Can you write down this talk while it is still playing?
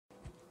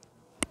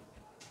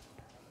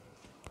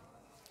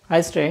Hi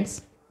students,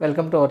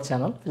 welcome to our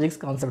channel Physics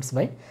Concepts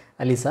by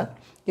Ali sir.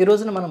 ఈ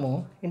రోజున మనము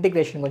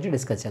integration గురించి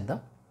డిస్కస్ చేద్దాం.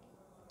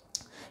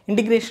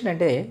 ఇంటిగ్రేషన్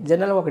అంటే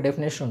జనరల్ ఒక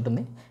డెఫినేషన్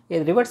ఉంటుంది.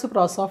 ఇది reverse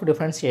process of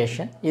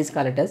differentiation is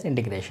called as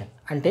integration.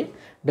 అంటే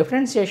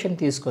డిఫరెన్షియేషన్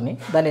తీసుకొని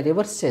దాన్ని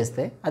రివర్స్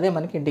చేస్తే అదే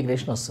మనకి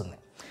ఇంటిగ్రేషన్ వస్తుంది.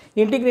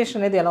 ఇంటిగ్రేషన్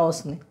అనేది ఎలా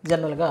వస్తుంది?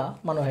 జనరల్గా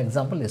మనం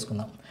ఎగ్జాంపుల్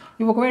తీసుకుందాం.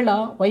 ఇవి ఒకవేళ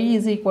y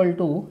is equal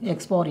to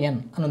x power n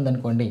అని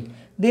ఉందనుకోండి,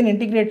 దీన్ని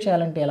ఇంటిగ్రేట్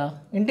చేయాలంటే ఎలా?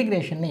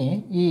 ఇంటిగ్రేషన్ని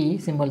ఈ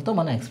సింబల్తో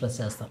మనం ఎక్స్ప్రెస్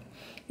చేస్తాం.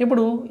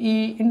 ఇప్పుడు ఈ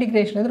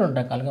ఇంటిగ్రేషన్ అనేది రెండు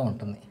రకాలుగా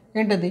ఉంటుంది.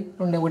 ఏంటది?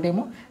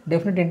 ఒకటేమో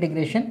డెఫినెట్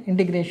ఇంటిగ్రేషన్,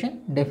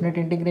 డెఫినెట్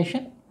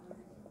ఇంటిగ్రేషన్,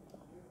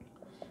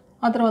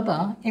 ఆ తర్వాత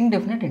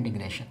ఇండెఫినెట్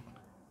ఇంటిగ్రేషన్.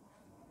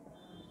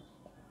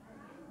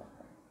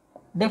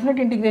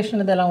 డెఫినెట్ ఇంటిగ్రేషన్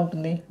అనేది ఎలా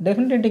ఉంటుంది?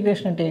 డెఫినెట్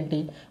ఇంటిగ్రేషన్ అంటే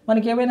ఏంటి?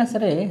 మనకి ఏవైనా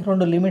సరే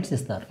రెండు లిమిట్స్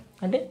ఇస్తారు.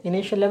 అంటే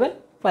initial level,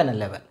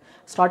 final level,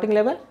 starting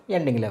level,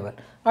 ending level.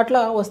 అట్లా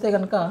వస్తే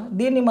కనుక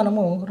దీన్ని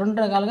మనము రెండు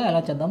రకాలుగా ఎలా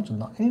చేద్దాం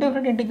చూద్దాం.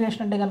 ఇండెఫినెట్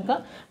ఇంటిగ్రేషన్ అంటే కనుక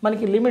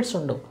మనకి లిమిట్స్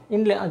ఉండవు,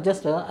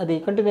 జస్ట్ అది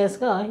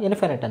కంటిన్యూస్గా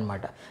ఇన్ఫినిట్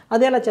అనమాట.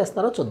 అది ఎలా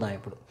చేస్తారో చూద్దాం.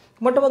 ఇప్పుడు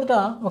మొట్టమొదట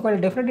ఒకవేళ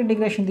డెఫినెట్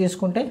ఇంటిగ్రేషన్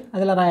తీసుకుంటే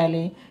అది ఎలా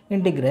రాయాలి?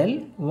 Integral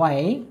y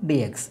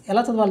dx.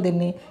 ఎలా చదవాలి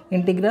దీన్ని?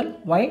 Integral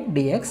y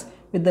dx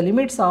with the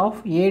limits of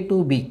a to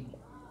b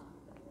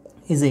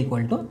is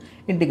equal to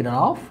integral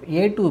of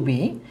a to b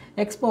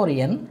x power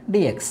n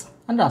dx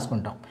అని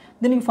రాసుకుంటాం.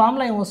 దీనికి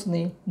ఫార్ములా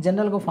ఏమొస్తుంది?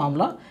 జనరల్గా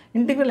formula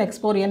integral x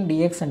power n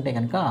dx అంటే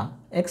కనుక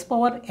x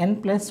power n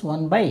plus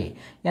 1 by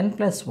n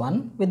plus 1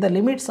 with the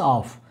limits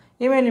of,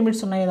 ఏమేమి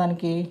limits ఉన్నాయి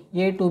దానికి?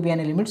 a to b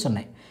అనే లిమిట్స్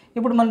ఉన్నాయి.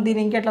 ఇప్పుడు మనం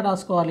దీన్ని ఇంకెట్లా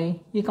రాసుకోవాలి?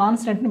 ఈ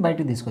కాన్స్టెంట్ని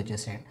బయటకు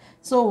తీసుకొచ్చేసేయండి.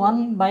 సో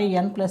 1 బై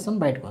n ప్లస్ 1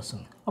 బయటకు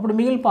వస్తుంది. అప్పుడు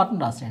మిగిలిన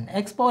పార్ట్ని రాసేయండి.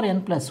 x power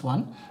n plus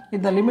 1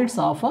 with the limits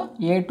of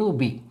a to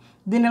b.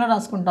 దీన్ని ఎలా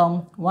రాసుకుంటాం?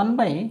 1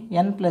 బై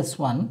n ప్లస్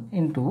 1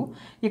 ఇంటూ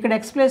ఇక్కడ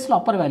x ప్లేస్లో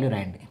అప్పర్ వాల్యూ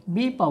రాయండి,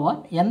 b power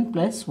n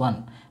plus 1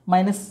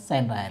 minus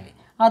sign రాయాలి.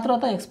 ఆ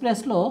తర్వాత x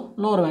ప్లేస్లో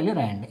లోవర్ వాల్యూ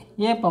రాయండి,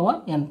 a పవర్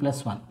n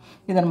ప్లస్ 1.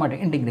 ఇదనమాట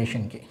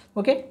ఇంటిగ్రేషన్కి.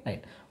 Okay,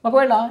 right.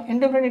 ఒకవేళ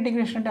ఇండెఫినెట్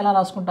ఇంటిగ్రేషన్ అంటే ఎలా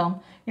రాసుకుంటాం?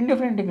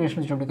 ఇండెఫినెట్ ఇంటిగ్రేషన్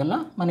వచ్చేటప్పటికల్లా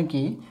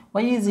మనకి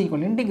y ఈజ్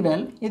ఈక్వల్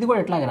ఇంటిగ్రల్, ఇది కూడా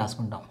ఎట్లాగే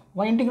రాసుకుంటాం,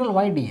 integral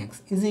y dx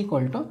is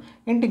equal to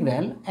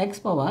integral x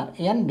power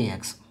n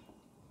dx.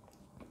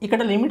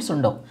 ఇక్కడ లిమిట్స్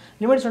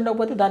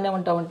ఉండకపోతే దాన్ని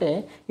ఏమంటామంటే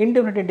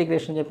ఇండెఫినెట్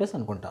ఇంటిగ్రేషన్ చెప్పేసి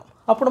అనుకుంటాం.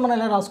 అప్పుడు మనం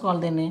ఎలా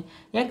రాసుకోవాలి దీన్ని?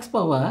 x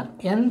power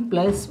n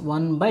plus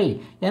 1 by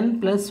n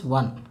plus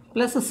 1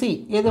 plus c,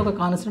 ఏదో ఒక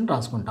కాన్స్టెంట్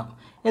రాసుకుంటాం.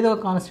 ఏదో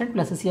ఒక కాన్స్టెంట్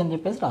ప్లస్ c అని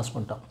చెప్పేసి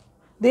రాసుకుంటాం.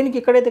 దీనికి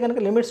ఇక్కడైతే కనుక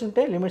లిమిట్స్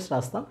ఉంటే లిమిట్స్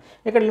రాస్తాం,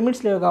 ఇక్కడ లిమిట్స్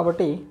లేవు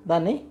కాబట్టి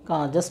దాన్ని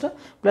జస్ట్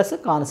ప్లస్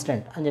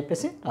కాన్స్టెంట్ అని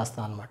చెప్పేసి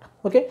రాస్తాం అనమాట.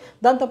 ఓకే,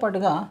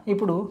 దాంతోపాటుగా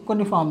ఇప్పుడు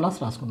కొన్ని ఫార్ములాస్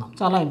రాసుకుందాం,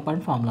 చాలా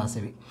ఇంపార్టెంట్ ఫార్ములాస్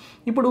ఇవి.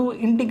 ఇప్పుడు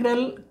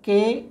integral k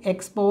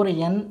x power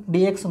n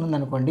dx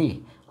ఉందనుకోండి,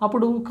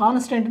 అప్పుడు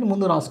కాన్స్టెంట్ని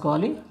ముందు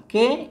రాసుకోవాలి,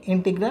 k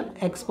integral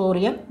x power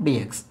n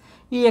dx.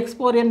 ఈ x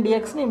పవర్ n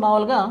dxని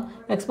మామూలుగా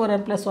x power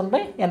n plus 1 by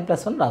n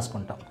plus 1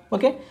 రాసుకుంటాం.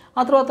 ఓకే,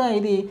 ఆ తర్వాత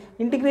ఇది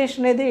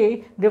ఇంటిగ్రేషన్ అనేది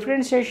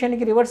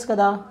డిఫరెన్షియేషన్కి రివర్స్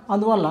కదా,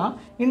 అందువల్ల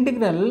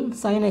integral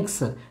sign x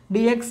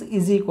dx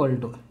is equal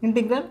to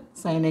integral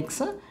sign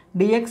x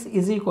dx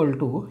is equal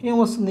to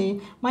ఏమొస్తుంది?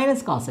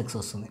 మైనస్ కాస్ x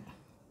వస్తుంది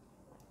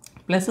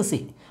ప్లస్ c.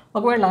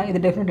 ఒకవేళ ఇది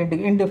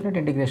ఇండెఫినెట్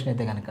ఇంటిగ్రేషన్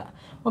అయితే కనుక,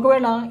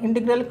 ఒకవేళ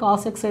ఇంటిగ్రల్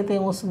కాస్ x అయితే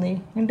ఏమొస్తుంది?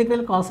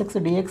 Integral cos x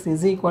dx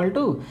is equal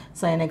to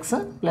sign x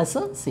plus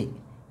c.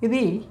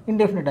 ఇది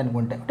ఇండెఫినెట్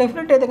అనుకుంటే.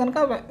 డెఫినెట్ అయితే కనుక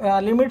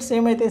లిమిట్స్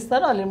ఏమైతే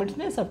ఇస్తారో ఆ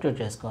లిమిట్స్ని సబ్స్టిట్యూట్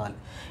చేసుకోవాలి.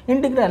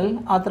 ఇంటిగ్రల్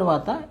ఆ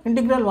తర్వాత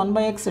integral 1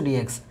 by x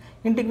dx,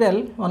 integral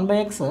 1 by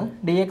x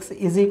dx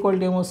is equal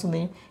to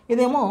ఏమొస్తుంది?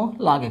 ఇదేమో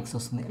లాగ్ x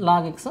వస్తుంది,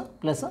 లాగ్ x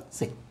ప్లస్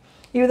c.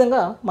 ఈ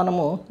విధంగా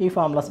మనము ఈ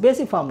ఫార్ములాస్,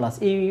 బేసిక్ ఫార్ములాస్,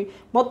 ఈ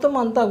మొత్తం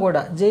అంతా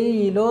కూడా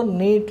జేఈలో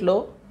నీట్లో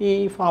ఈ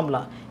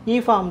ఫార్ములా, ఈ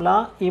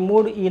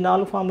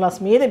 4 ఫార్ములాస్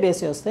మీదే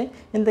బేసి వస్తాయి.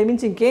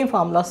 ఇంతకుమించి ఇంకేం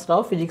ఫార్ములాస్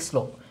రావు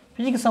ఫిజిక్స్లో.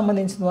 ఫిజిక్స్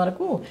సంబంధించిన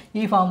వరకు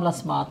ఈ ఫార్ములాస్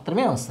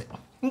మాత్రమే వస్తాయి.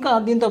 ఇంకా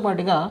దీంతో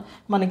పాటుగా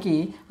మనకి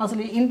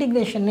అసలు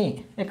ఇంటిగ్రేషన్ని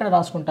ఎక్కడ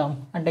రాసుకుంటాం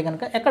అంటే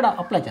కనుక ఎక్కడ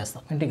అప్లై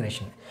చేస్తాం?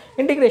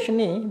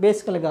 ఇంటిగ్రేషన్ని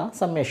బేసికల్గా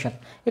సమ్మేషన్.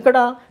 ఇక్కడ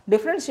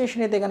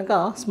డిఫరెన్షియేషన్ అయితే కనుక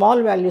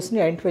స్మాల్ వాల్యూస్ని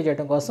ఐడెంటిఫై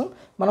చేయడం కోసం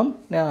మనం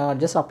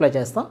జస్ట్ అప్లై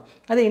చేస్తాం.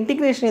 అదే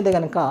ఇంటిగ్రేషన్ అయితే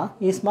కనుక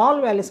ఈ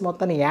స్మాల్ వాల్యూస్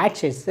మొత్తాన్ని యాడ్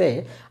చేస్తే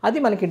అది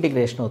మనకి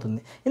ఇంటిగ్రేషన్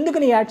అవుతుంది.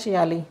 ఎందుకని యాడ్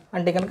చేయాలి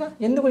అంటే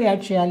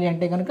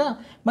కనుక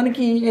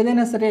మనకి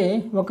ఏదైనా సరే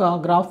ఒక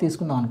గ్రాఫ్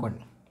తీసుకుందాం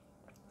అనుకోండి.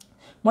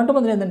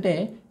 మొట్టమొదటి ఏంటంటే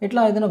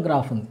ఇట్లా ఏదైనా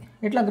గ్రాఫ్ ఉంది,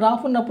 ఇట్లా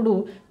గ్రాఫ్ ఉన్నప్పుడు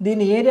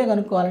దీన్ని ఏరియా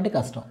కనుక్కోవాలంటే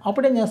కష్టం.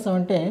 అప్పుడు ఏం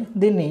చేస్తామంటే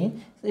దీన్ని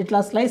ఇట్లా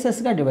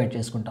స్లైసెస్గా డివైడ్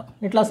చేసుకుంటాం.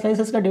 ఇట్లా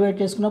స్లైసెస్గా డివైడ్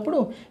చేసుకున్నప్పుడు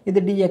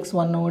ఇది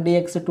dx1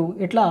 dx2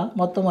 ఇట్లా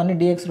మొత్తం అన్ని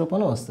dx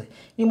రూపంలో వస్తాయి.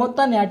 ఈ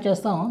మొత్తాన్ని యాడ్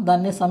చేస్తాం,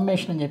 దాన్ని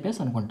సమ్మేషన్ అని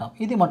చెప్పేసి అనుకుంటాం.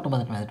 ఇది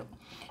మొట్టమొదటి మెథడ్.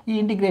 ఈ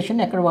ఇంటిగ్రేషన్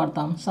ఎక్కడ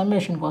వాడతాం?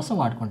 సమ్మేషన్ కోసం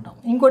వాడుకుంటాం.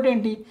 ఇంకోటి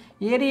ఏంటి?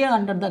 Area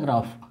under the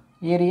graph.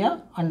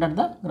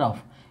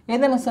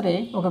 ఏదైనా సరే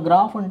ఒక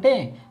గ్రాఫ్ ఉంటే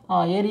ఆ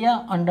ఏరియా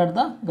అండర్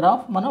ద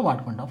గ్రాఫ్ మనం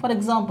వాడుకుంటాం. ఫర్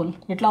ఎగ్జాంపుల్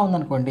ఇట్లా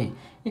ఉందనుకోండి,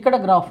 ఇక్కడ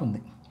గ్రాఫ్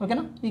ఉంది,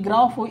 ఓకేనా. ఈ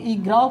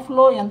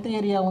గ్రాఫ్లో ఎంత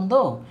ఏరియా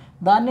ఉందో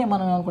దాన్నే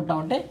మనం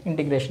ఏమనుకుంటామంటే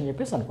ఇంటిగ్రేషన్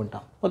చెప్పేసి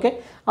అనుకుంటాం, ఓకే.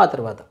 ఆ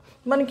తర్వాత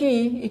మనకి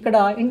ఇక్కడ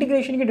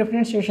ఇంటిగ్రేషన్కి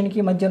డిఫరెన్షియేషన్కి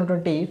మధ్య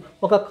ఉన్నటువంటి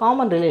ఒక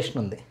కామన్ రిలేషన్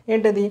ఉంది.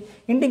 ఏంటది?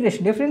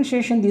 ఇంటిగ్రేషన్.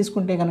 డిఫరెన్షియేషన్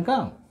తీసుకుంటే కనుక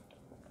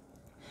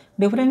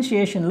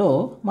డిఫరెన్షియేషన్లో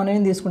మనం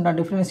ఏం తీసుకుంటాం?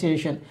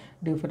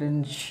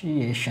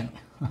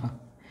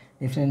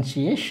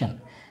 డిఫరెన్షియేషన్.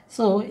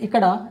 సో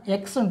ఇక్కడ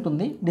ఎక్స్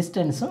ఉంటుంది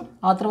డిస్టెన్స్,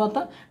 ఆ తర్వాత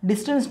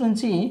డిస్టెన్స్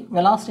నుంచి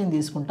వెలాసిటీని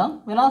తీసుకుంటాం,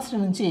 వెలాసిటీ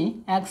నుంచి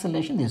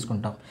యాక్సలరేషన్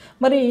తీసుకుంటాం.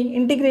 మరి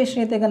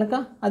ఇంటిగ్రేషన్ అయితే కనుక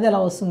అది ఎలా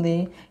వస్తుంది?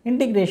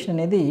 ఇంటిగ్రేషన్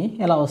అనేది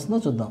ఎలా వస్తుందో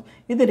చూద్దాం.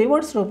 ఇది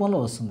రివర్స్ రూపంలో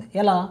వస్తుంది.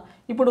 ఎలా?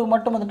 ఇప్పుడు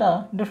మొట్టమొదట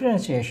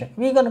డిఫరెన్షియేషన్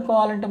v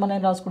కనుక్కోవాలంటే మనం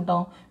ఏం రాసుకుంటాం?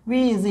 v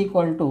 =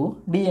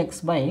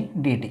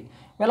 dx/dt.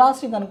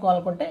 Velocity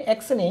కనుక్కోవాలనుకుంటే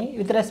ఎక్స్ని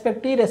with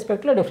respect ఈ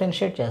రెస్పెక్ట్లో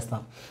డిఫరెన్షియేట్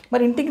చేస్తాం.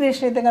 మరి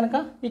ఇంటిగ్రేషన్ అయితే కనుక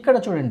ఇక్కడ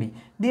చూడండి,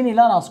 దీన్ని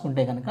ఇలా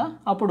రాసుకుంటే కనుక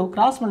అప్పుడు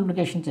క్రాస్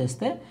మల్టిప్లికేషన్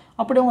చేస్తే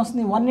అప్పుడు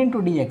ఏమొస్తుంది? 1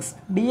 × dx.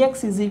 dx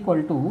 =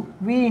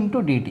 v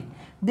 × dt.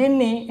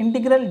 దీన్ని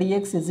integral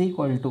dx =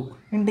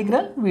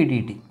 integral v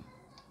dt.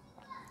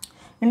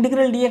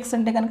 Integral dx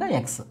అంటే కనుక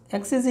x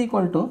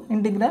 =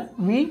 ఇంటిగ్రల్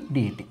v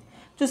dt.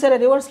 చూసారా,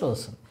 రివర్స్లో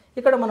వస్తుంది.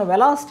 ఇక్కడ మనం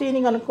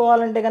వెలాసిటీని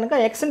కనుక్కోవాలంటే కనుక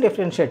ఎక్స్ని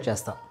డిఫరెన్షియేట్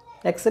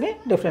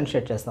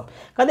చేస్తాం,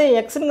 అదే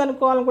ఎక్స్ని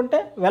కనుక్కోవాలనుకుంటే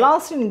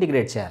వెలాసిటీని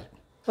ఇంటిగ్రేట్ చేయాలి,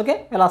 ఓకే.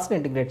 వెలాసిటీని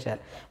ఇంటిగ్రేట్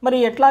చేయాలి. మరి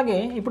ఎట్లాగే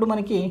ఇప్పుడు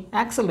మనకి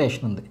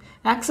యాక్సలరేషన్ ఉంది.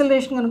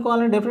 యాక్సలరేషన్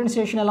కనుక్కోవాలంటే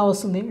డిఫరెన్షియేషన్ ఎలా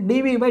వస్తుంది?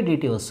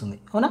 dv/dt వస్తుంది,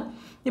 అవునా.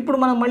 ఇప్పుడు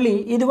మనం మళ్ళీ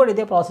ఇది కూడా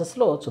ఇదే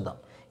ప్రాసెస్లో చూద్దాం.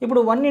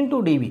 ఇప్పుడు 1 ×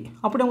 dv,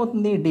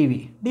 అప్పుడేమవుతుంది? dv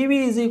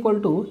 =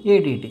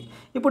 adt.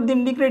 ఇప్పుడు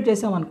దీన్ని ఇంటిగ్రేట్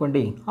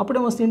చేసామనుకోండి,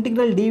 అప్పుడేమొస్తుంది?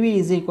 Integral dv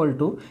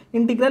 =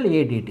 integral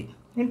adt.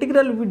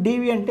 Integral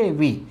dv అంటే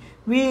v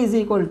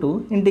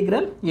 =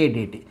 ఇంటిగ్రల్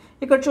adt.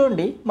 ఇక్కడ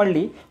చూడండి,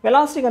 మళ్ళీ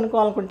వెలాసిటీ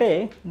కనుక్కోవాలనుకుంటే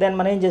దెన్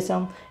మనం ఏం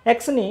చేసాం?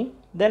 ఎక్స్ని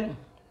దెన్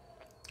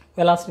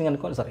వెలాసిటీ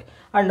కనుక్కోవాలి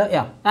అండ్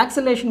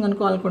యాక్సలరేషన్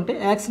కనుక్కోవాలనుకుంటే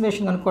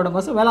యాక్సలరేషన్ కనుక్కోవడం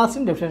కోసం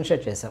వెలాసిటీని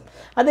డిఫరెన్షియేట్ చేసాం.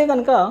 అదే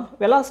కనుక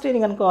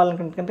వెలాసిటీని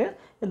కనుక్కోవాలనుకుంటే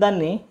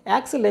దాన్ని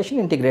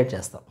యాక్సలరేషన్ ఇంటిగ్రేట్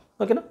చేస్తాం,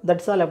 ఓకేనా.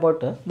 That's all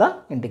about the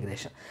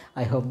integration.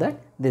 I hope that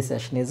this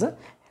session is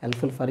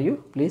helpful for you.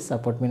 Please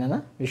support me, Nana.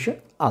 Wish you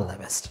all the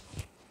best.